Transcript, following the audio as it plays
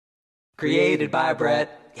Created by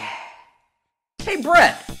Brett. Yeah. Hey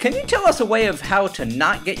Brett, can you tell us a way of how to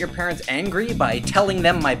not get your parents angry by telling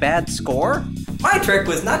them my bad score? My trick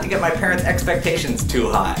was not to get my parents' expectations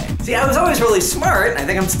too high. See, I was always really smart, and I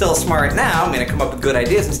think I'm still smart now. I mean, I come up with good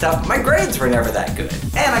ideas and stuff, but my grades were never that good.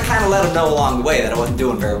 And I kind of let them know along the way that I wasn't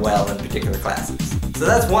doing very well in particular classes. So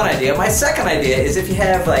that's one idea. My second idea is if you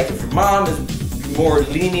have, like, if your mom is more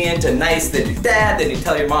lenient and nice than your dad, then you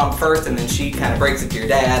tell your mom first, and then she kind of breaks it to your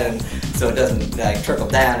dad, and so it doesn't like trickle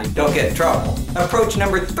down and you don't get in trouble. Approach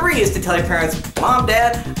number 3 is to tell your parents, Mom,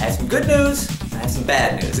 Dad, I have some good news, I have some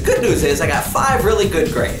bad news. The good news is I got 5 really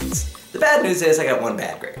good grades. The bad news is I got 1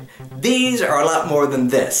 bad grade. These are a lot more than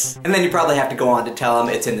this. And then you probably have to go on to tell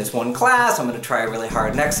them it's in this one class, I'm gonna try really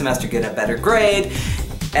hard next semester, get a better grade.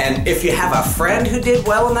 And if you have a friend who did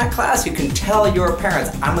well in that class, you can tell your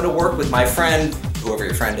parents, I'm gonna work with my friend, whoever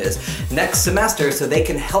your friend is, next semester so they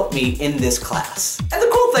can help me in this class. And the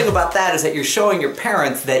cool thing about that is that you're showing your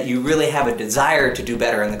parents that you really have a desire to do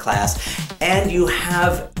better in the class, and you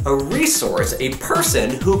have a resource, a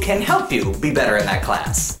person who can help you be better in that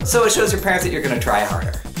class. So it shows your parents that you're gonna try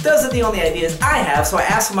harder. Those are the only ideas I have, so I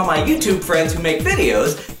asked some of my YouTube friends who make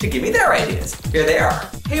videos to give me their ideas. Here they are.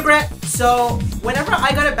 Hey Brett, so whenever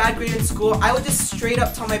I got a bad grade in school, I would just straight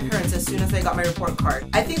up tell my parents as soon as I got my report card.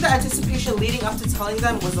 I think the anticipation leading up to telling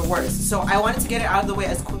them was the worst, so I wanted to get it out of the way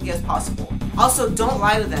as quickly as possible. Also, don't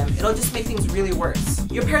lie to them, it'll just make things really worse.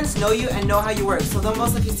 Your parents know you and know how you work, so they'll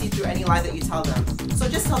most likely see through any lie that you tell them. So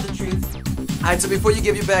just tell the truth. Alright, so before you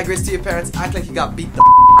give your bad grades to your parents, act like you got beat the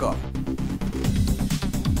up.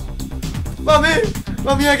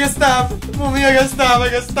 Mommy, I got stabbed. Mommy, I got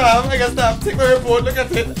stabbed. Take my report, look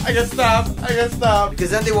at it. I got stabbed. Because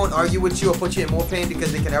then they won't argue with you or put you in more pain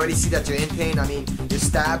because they can already see that you're in pain. I mean, you're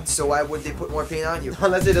stabbed, so why would they put more pain on you?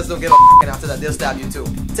 Unless they just don't give a and after that, they'll stab you too.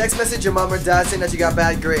 Text message your mom or dad saying that you got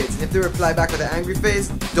bad grades. And if they reply back with an angry face,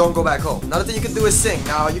 don't go back home. Another thing you can do is sing.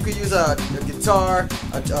 Now, you could use a guitar,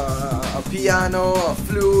 a piano, a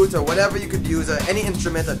flute, or whatever you could use, any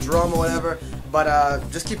instrument, a drum or whatever. But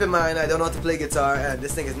just keep in mind, I don't know how to play guitar, and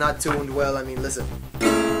this thing is not tuned well. I mean, listen.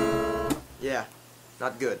 Yeah,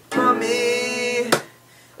 not good. Mommy,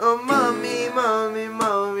 oh mommy,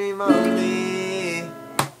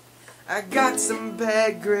 I got some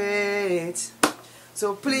bad grades.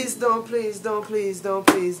 So please don't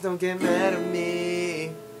get mad at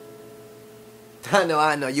me.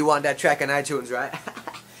 I know, you want that track on iTunes, right?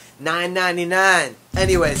 $9.99.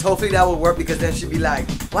 Anyways, hopefully that will work because then she'll be like,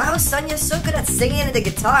 wow, son, you're so good at singing and the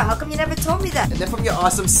guitar. How come you never told me that? And then from your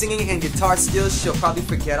awesome singing and guitar skills, she'll probably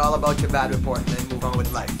forget all about your bad report and then move on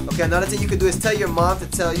with life. Okay, another thing you can do is tell your mom to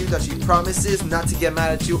tell you that she promises not to get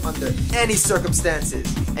mad at you under any circumstances.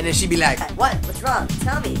 And then she'll be like, what? What's wrong?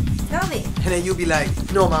 Tell me. And then you'll be like,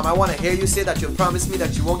 no mom, I want to hear you say that you'll promise me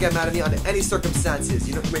that you won't get mad at me under any circumstances.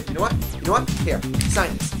 You know, wait, you know what? Here,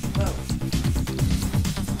 sign this.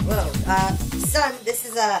 Whoa, son, this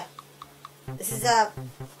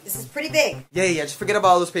is pretty big. Yeah, just forget about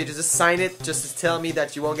all those pages. Just sign it, just to tell me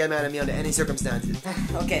that you won't get mad at me under any circumstances.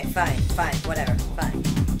 Okay, fine, whatever, fine.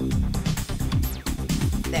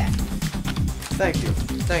 There. Thank you.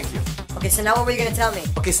 Okay, so now what were you gonna tell me?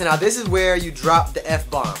 Okay, so now this is where you drop the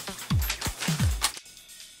F-bomb.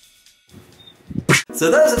 So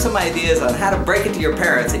those are some ideas on how to break it to your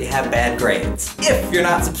parents that you have bad grades. If you're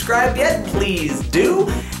not subscribed yet, please do.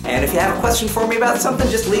 And if you have a question for me about something,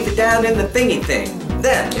 just leave it down in the thingy thing.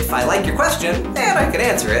 Then, if I like your question, and I can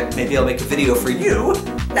answer it, maybe I'll make a video for you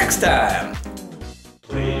next time.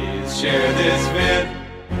 Please share this vid